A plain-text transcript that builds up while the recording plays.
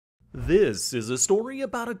This is a story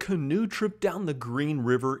about a canoe trip down the Green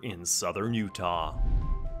River in southern Utah.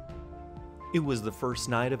 It was the first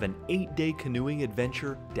night of an 8-day canoeing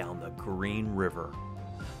adventure down the Green River.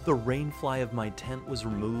 The rainfly of my tent was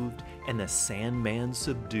removed and the sandman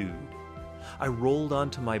subdued. I rolled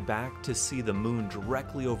onto my back to see the moon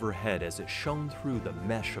directly overhead as it shone through the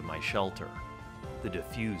mesh of my shelter. The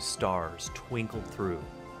diffused stars twinkled through,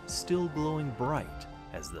 still glowing bright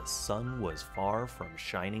as the sun was far from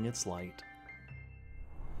shining its light.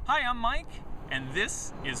 Hi, I'm Mike, and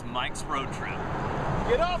this is Mike's Road Trip.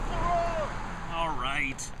 Get off the road! All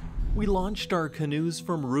right. We launched our canoes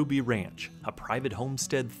from Ruby Ranch, a private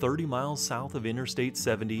homestead 30 miles south of Interstate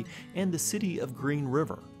 70 and the city of Green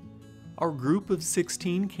River. Our group of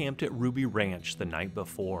 16 camped at Ruby Ranch the night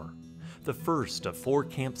before, the first of 4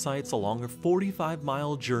 campsites along a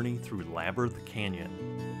 45-mile journey through Labyrinth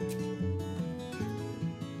Canyon.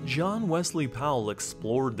 John Wesley Powell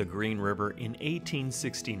explored the Green River in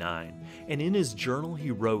 1869, and in his journal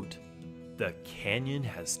he wrote, "The canyon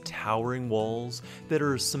has towering walls that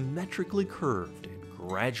are symmetrically curved and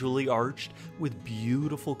gradually arched with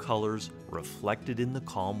beautiful colors reflected in the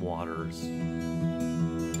calm waters."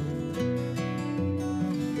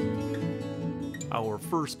 Our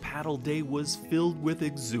first paddle day was filled with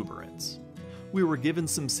exuberance. We were given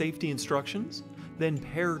some safety instructions, then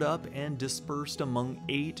paired up and dispersed among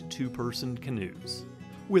 8 two-person canoes.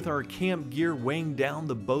 With our camp gear weighing down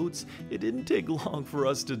the boats, it didn't take long for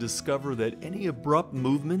us to discover that any abrupt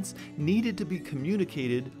movements needed to be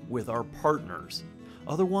communicated with our partners.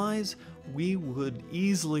 Otherwise, we would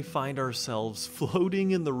easily find ourselves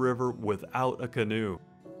floating in the river without a canoe.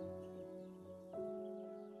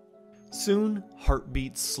 Soon,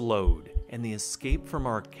 heartbeats slowed, and the escape from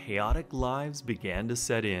our chaotic lives began to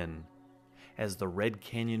set in. As the Red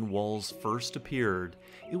Canyon walls first appeared,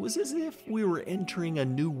 it was as if we were entering a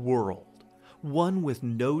new world, one with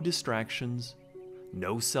no distractions,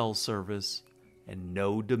 no cell service, and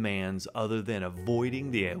no demands other than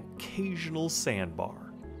avoiding the occasional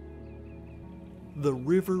sandbar. The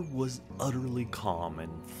river was utterly calm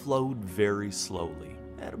and flowed very slowly,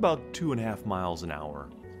 at about 2.5 miles an hour.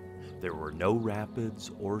 There were no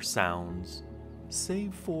rapids or sounds,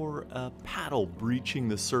 save for a paddle breaching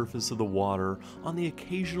the surface of the water on the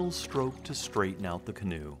occasional stroke to straighten out the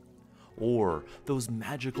canoe, or those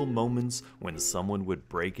magical moments when someone would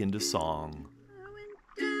break into song. I went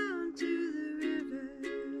down to the river.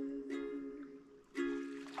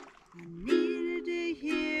 I needed to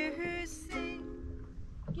hear her sing.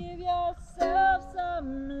 Give yourself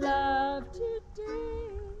some love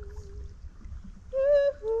today.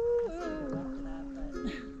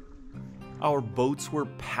 Our boats were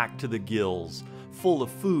packed to the gills, full of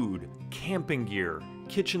food, camping gear,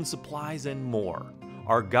 kitchen supplies, and more.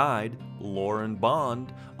 Our guide, Lauren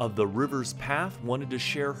Bond, of the River's Path, wanted to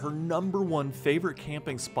share her #1 favorite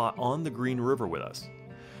camping spot on the Green River with us.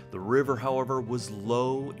 The river, however, was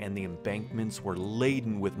low and the embankments were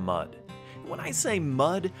laden with mud. When I say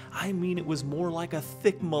mud, I mean it was more like a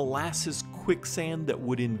thick molasses quicksand that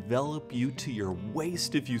would envelop you to your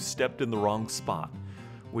waist if you stepped in the wrong spot,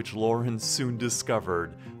 which Lauren soon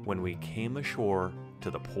discovered when we came ashore to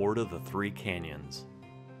the port of the 3 Canyons.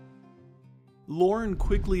 Lauren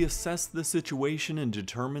quickly assessed the situation and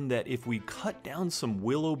determined that if we cut down some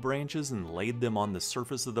willow branches and laid them on the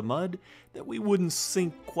surface of the mud, that we wouldn't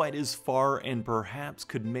sink quite as far and perhaps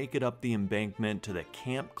could make it up the embankment to the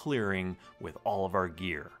camp clearing with all of our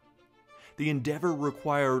gear. The endeavor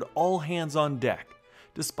required all hands on deck.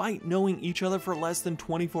 Despite knowing each other for less than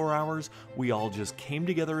 24 hours, we all just came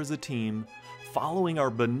together as a team, following our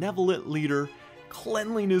benevolent leader,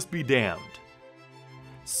 cleanliness be damned.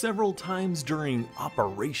 Several times during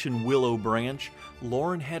Operation Willow Branch,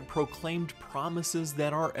 Lauren had proclaimed promises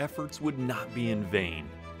that our efforts would not be in vain.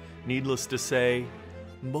 Needless to say,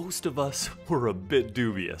 most of us were a bit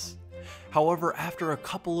dubious. However, after a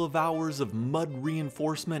couple of hours of mud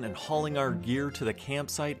reinforcement and hauling our gear to the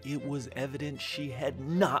campsite, it was evident she had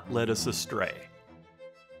not led us astray.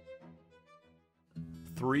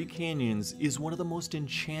 3 Canyons is one of the most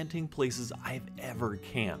enchanting places I've ever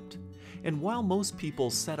camped. And while most people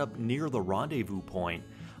set up near the rendezvous point,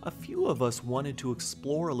 a few of us wanted to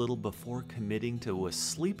explore a little before committing to a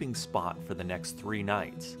sleeping spot for the next 3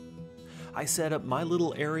 nights. I set up my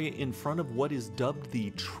little area in front of what is dubbed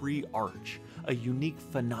the tree arch, a unique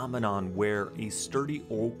phenomenon where a sturdy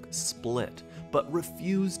oak split but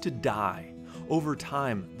refused to die. Over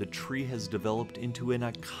time, the tree has developed into an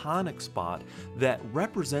iconic spot that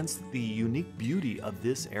represents the unique beauty of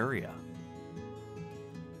this area.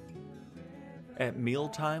 At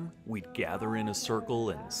mealtime, we'd gather in a circle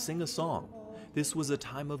and sing a song. This was a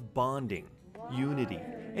time of bonding, unity,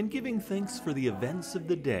 and giving thanks for the events of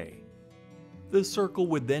the day. The circle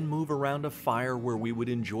would then move around a fire where we would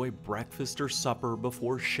enjoy breakfast or supper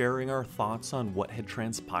before sharing our thoughts on what had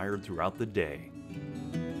transpired throughout the day.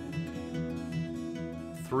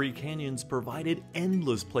 Three Canyons provided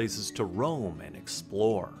endless places to roam and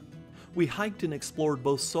explore. We hiked and explored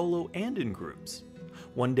both solo and in groups.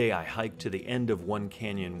 One day I hiked to the end of one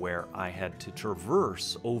canyon where I had to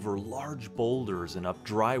traverse over large boulders and up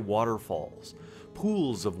dry waterfalls,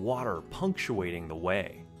 pools of water punctuating the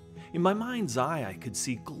way. In my mind's eye, I could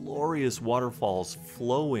see glorious waterfalls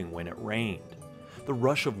flowing when it rained, the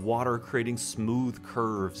rush of water creating smooth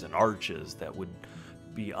curves and arches that would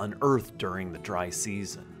be unearthed during the dry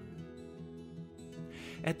season.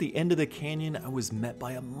 At the end of the canyon, I was met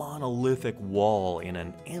by a monolithic wall in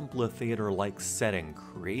an amphitheater-like setting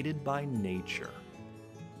created by nature.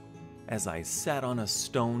 As I sat on a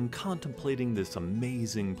stone contemplating this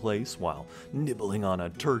amazing place while nibbling on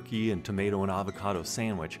a turkey and tomato and avocado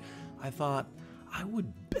sandwich, I thought I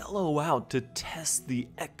would bellow out to test the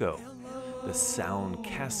echo. The sound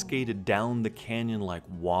cascaded down the canyon like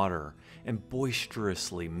water and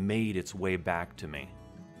boisterously made its way back to me.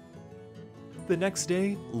 The next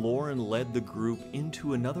day, Lauren led the group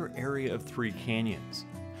into another area of Three Canyons.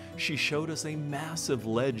 She showed us a massive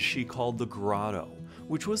ledge she called the grotto,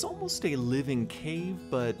 which was almost a living cave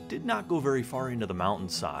but did not go very far into the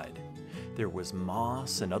mountainside. There was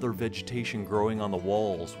moss and other vegetation growing on the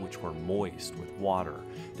walls which were moist with water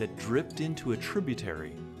that dripped into a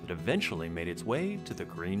tributary that eventually made its way to the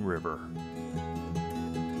Green River.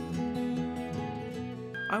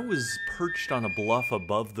 I was perched on a bluff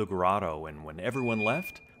above the grotto, and when everyone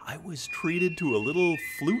left, I was treated to a little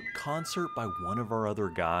flute concert by one of our other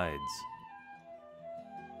guides.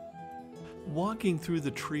 Walking through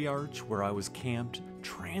the tree arch where I was camped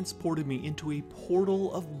transported me into a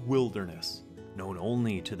portal of wilderness, known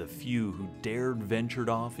only to the few who dared venture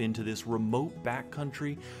off into this remote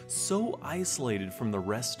backcountry so isolated from the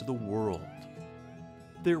rest of the world.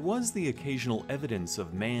 There was the occasional evidence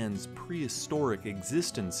of man's prehistoric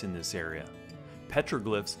existence in this area.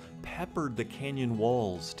 Petroglyphs peppered the canyon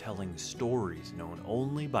walls, telling stories known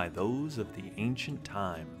only by those of the ancient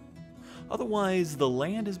time. Otherwise, the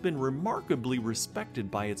land has been remarkably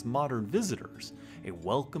respected by its modern visitors, a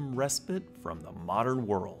welcome respite from the modern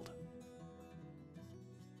world.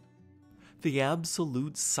 The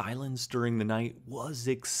absolute silence during the night was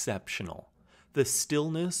exceptional. The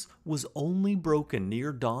stillness was only broken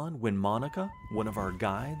near dawn when Monica, one of our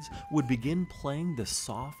guides, would begin playing the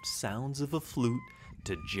soft sounds of a flute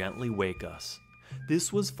to gently wake us.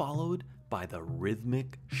 This was followed by the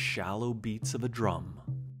rhythmic, shallow beats of a drum.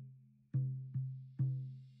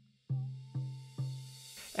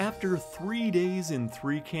 After 3 days in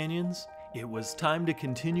Three Canyons, it was time to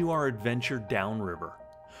continue our adventure downriver.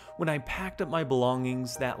 When I packed up my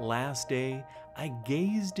belongings that last day, I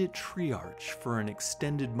gazed at Tree Arch for an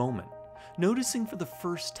extended moment, noticing for the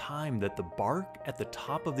first time that the bark at the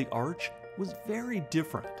top of the arch was very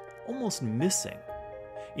different, almost missing.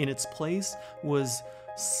 In its place was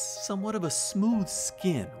somewhat of a smooth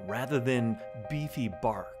skin rather than beefy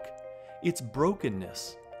bark. Its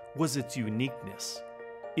brokenness was its uniqueness,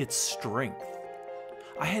 its strength.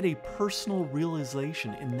 I had a personal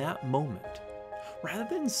realization in that moment. Rather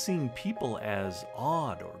than seeing people as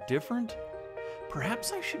odd or different,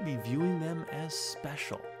 perhaps I should be viewing them as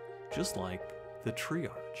special, just like the tree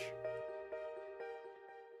arch.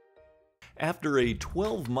 After a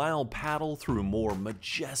 12-mile paddle through more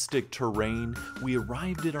majestic terrain, we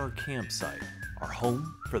arrived at our campsite, our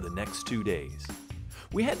home for the next 2 days.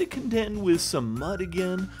 We had to contend with some mud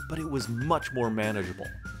again, but it was much more manageable.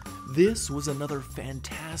 This was another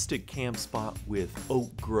fantastic camp spot with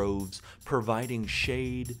oak groves providing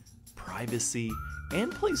shade, privacy, and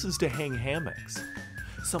places to hang hammocks.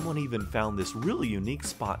 Someone even found this really unique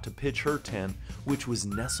spot to pitch her tent, which was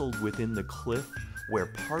nestled within the cliff where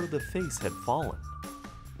part of the face had fallen.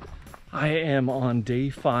 I am on day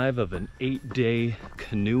 5 of an 8-day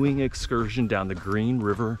canoeing excursion down the Green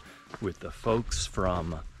River with the folks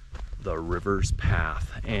from the River's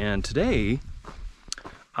Path. And today,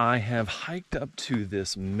 I have hiked up to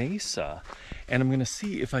this mesa, and I'm going to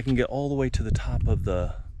see if I can get all the way to the top of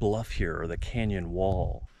the bluff here, or the canyon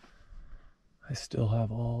wall. I still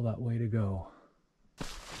have all that way to go.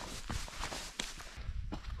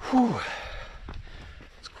 Whew.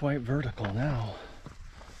 It's quite vertical now.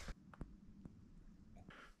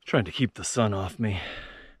 Trying to keep the sun off me.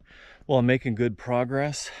 Well, I'm making good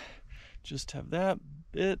progress. Just have that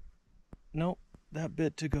bit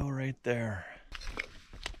to go right there.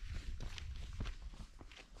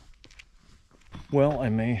 Well, I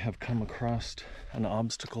may have come across an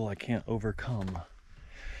obstacle I can't overcome.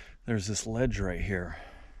 There's this ledge right here,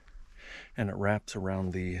 and it wraps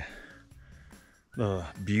around the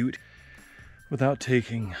butte. Without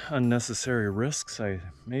taking unnecessary risks, I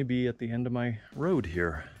may be at the end of my road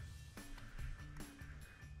here.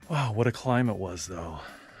 Wow, what a climb it was, though.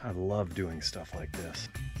 I love doing stuff like this.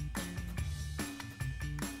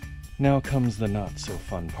 Now comes the not so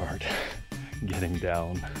fun part, getting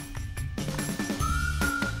down.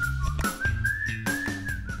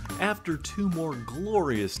 After 2 more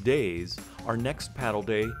glorious days, our next paddle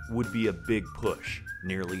day would be a big push,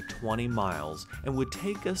 nearly 20 miles, and would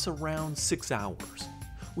take us around 6 hours.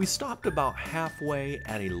 We stopped about halfway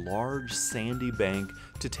at a large sandy bank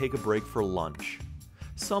to take a break for lunch.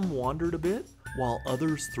 Some wandered a bit, while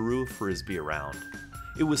others threw a frisbee around.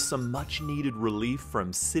 It was some much needed relief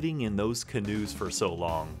from sitting in those canoes for so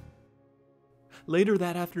long. Later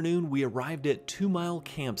that afternoon, we arrived at 2 Mile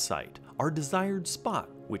Campsite, our desired spot,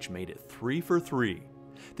 which made it 3 for 3.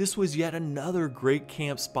 This was yet another great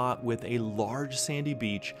camp spot with a large sandy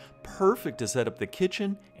beach, perfect to set up the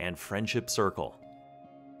kitchen and friendship circle.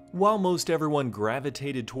 While most everyone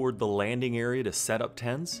gravitated toward the landing area to set up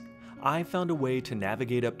tents, I found a way to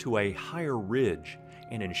navigate up to a higher ridge,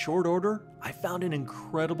 and in short order, I found an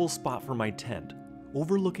incredible spot for my tent,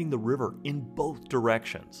 overlooking the river in both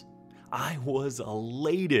directions. I was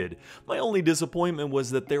elated. My only disappointment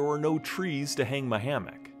was that there were no trees to hang my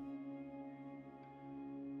hammock.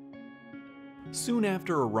 Soon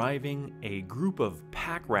after arriving, a group of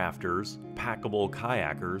pack rafters, packable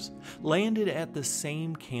kayakers, landed at the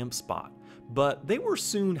same camp spot, but they were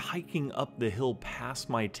soon hiking up the hill past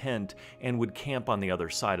my tent and would camp on the other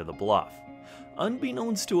side of the bluff.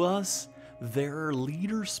 Unbeknownst to us, their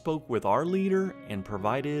leader spoke with our leader and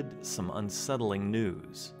provided some unsettling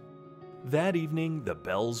news. That evening, the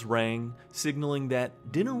bells rang, signaling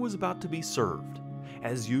that dinner was about to be served.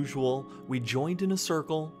 As usual, we joined in a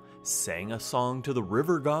circle, sang a song to the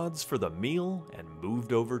river gods for the meal, and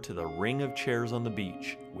moved over to the ring of chairs on the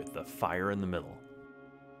beach with the fire in the middle.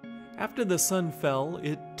 After the sun fell,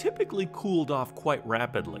 it typically cooled off quite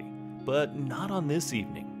rapidly, but not on this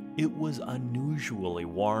evening. It was unusually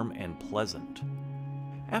warm and pleasant.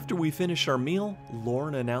 After we finished our meal,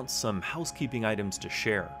 Lauren announced some housekeeping items to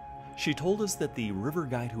share. She told us that the river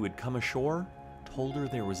guide who had come ashore told her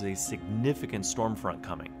there was a significant storm front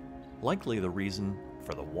coming, likely the reason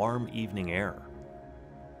for the warm evening air.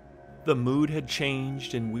 The mood had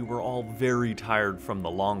changed and we were all very tired from the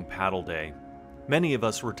long paddle day. Many of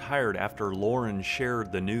us were tired after Lauren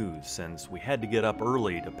shared the news, since we had to get up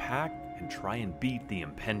early to pack and try and beat the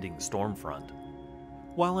impending storm front.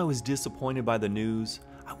 While I was disappointed by the news,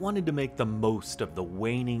 I wanted to make the most of the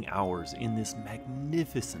waning hours in this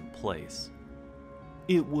magnificent place.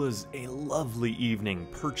 It was a lovely evening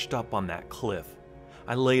perched up on that cliff.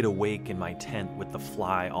 I laid awake in my tent with the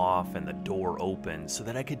fly off and the door open so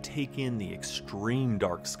that I could take in the extreme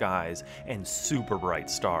dark skies and super bright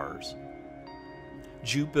stars.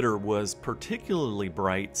 Jupiter was particularly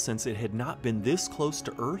bright since it had not been this close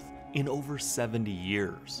to Earth in over 70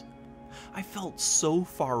 years. I felt so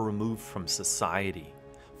far removed from society,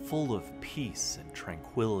 full of peace and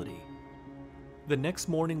tranquility. The next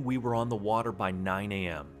morning we were on the water by 9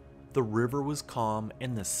 a.m. The river was calm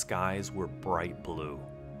and the skies were bright blue.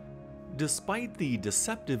 Despite the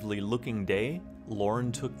deceptively looking day,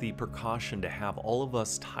 Lauren took the precaution to have all of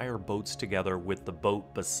us tie our boats together with the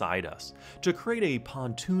boat beside us to create a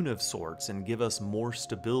pontoon of sorts and give us more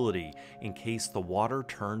stability in case the water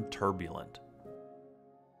turned turbulent.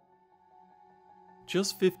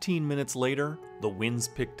 Just 15 minutes later, the winds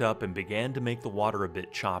picked up and began to make the water a bit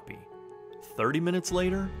choppy. 30 minutes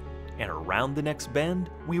later, and around the next bend,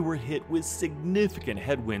 we were hit with significant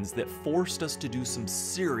headwinds that forced us to do some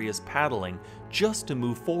serious paddling just to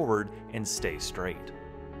move forward and stay straight.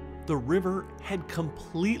 The river had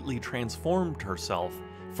completely transformed herself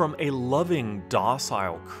from a loving,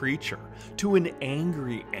 docile creature to an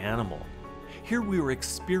angry animal. Here we were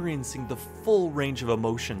experiencing the full range of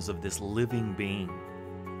emotions of this living being.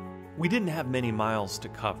 We didn't have many miles to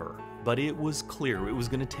cover, but it was clear it was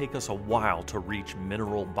going to take us a while to reach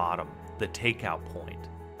Mineral Bottom, the takeout point.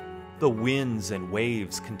 The winds and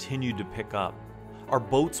waves continued to pick up. Our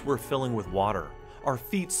boats were filling with water, our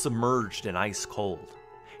feet submerged and ice cold.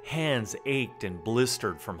 Hands ached and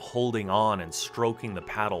blistered from holding on and stroking the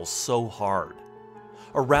paddles so hard.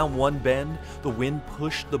 Around one bend, the wind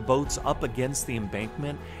pushed the boats up against the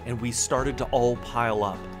embankment and we started to all pile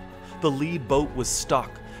up. The lead boat was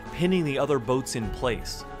stuck, pinning the other boats in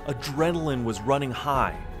place. Adrenaline was running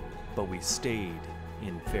high, but we stayed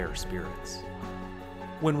in fair spirits.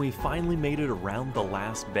 When we finally made it around the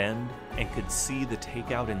last bend and could see the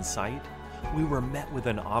takeout in sight, we were met with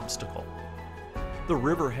an obstacle. The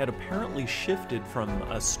river had apparently shifted from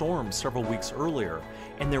a storm several weeks earlier,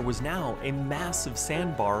 and there was now a massive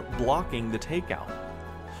sandbar blocking the takeout.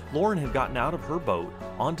 Lauren had gotten out of her boat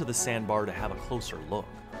onto the sandbar to have a closer look.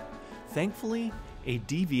 Thankfully, a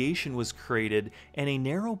deviation was created and a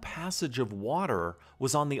narrow passage of water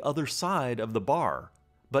was on the other side of the bar.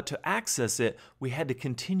 But to access it, we had to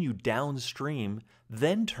continue downstream,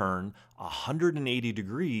 then turn 180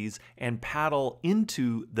 degrees and paddle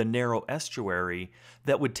into the narrow estuary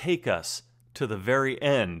that would take us to the very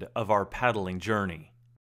end of our paddling journey.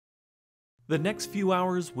 The next few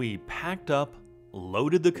hours, we packed up,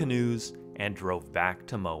 loaded the canoes, and drove back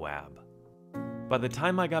to Moab. By the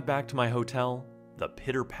time I got back to my hotel, the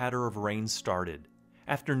pitter-patter of rain started.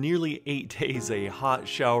 After nearly 8 days, a hot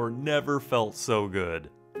shower never felt so good.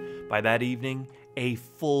 By that evening, a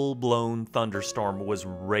full-blown thunderstorm was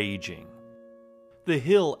raging. The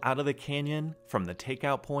hill out of the canyon from the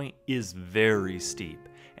takeout point is very steep,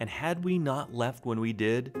 and had we not left when we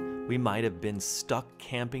did, we might have been stuck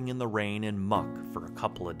camping in the rain and muck for a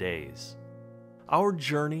couple of days. Our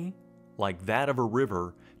journey, like that of a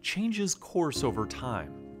river, changes course over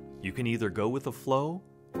time. You can either go with the flow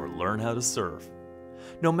or learn how to surf.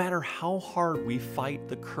 No matter how hard we fight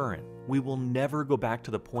the current, we will never go back to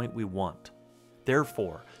the point we want.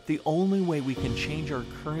 Therefore, the only way we can change our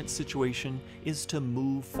current situation is to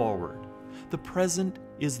move forward. The present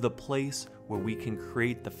is the place where we can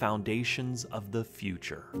create the foundations of the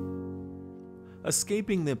future.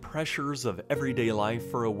 Escaping the pressures of everyday life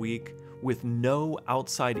for a week with no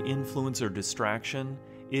outside influence or distraction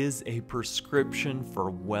is a prescription for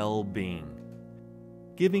well-being.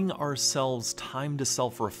 Giving ourselves time to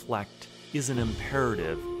self-reflect is an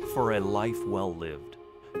imperative for a life well lived.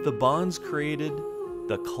 The bonds created,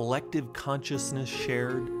 the collective consciousness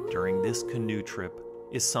shared during this canoe trip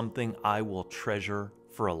is something I will treasure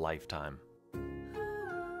for a lifetime.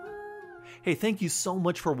 Hey, thank you so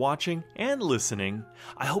much for watching and listening.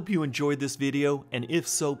 I hope you enjoyed this video, and if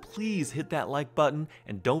so, please hit that like button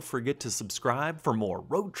and don't forget to subscribe for more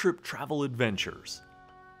road trip travel adventures.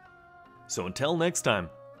 So until next time,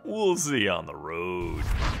 we'll see you on the road.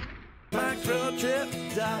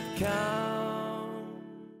 Mike'sRoadTrip.com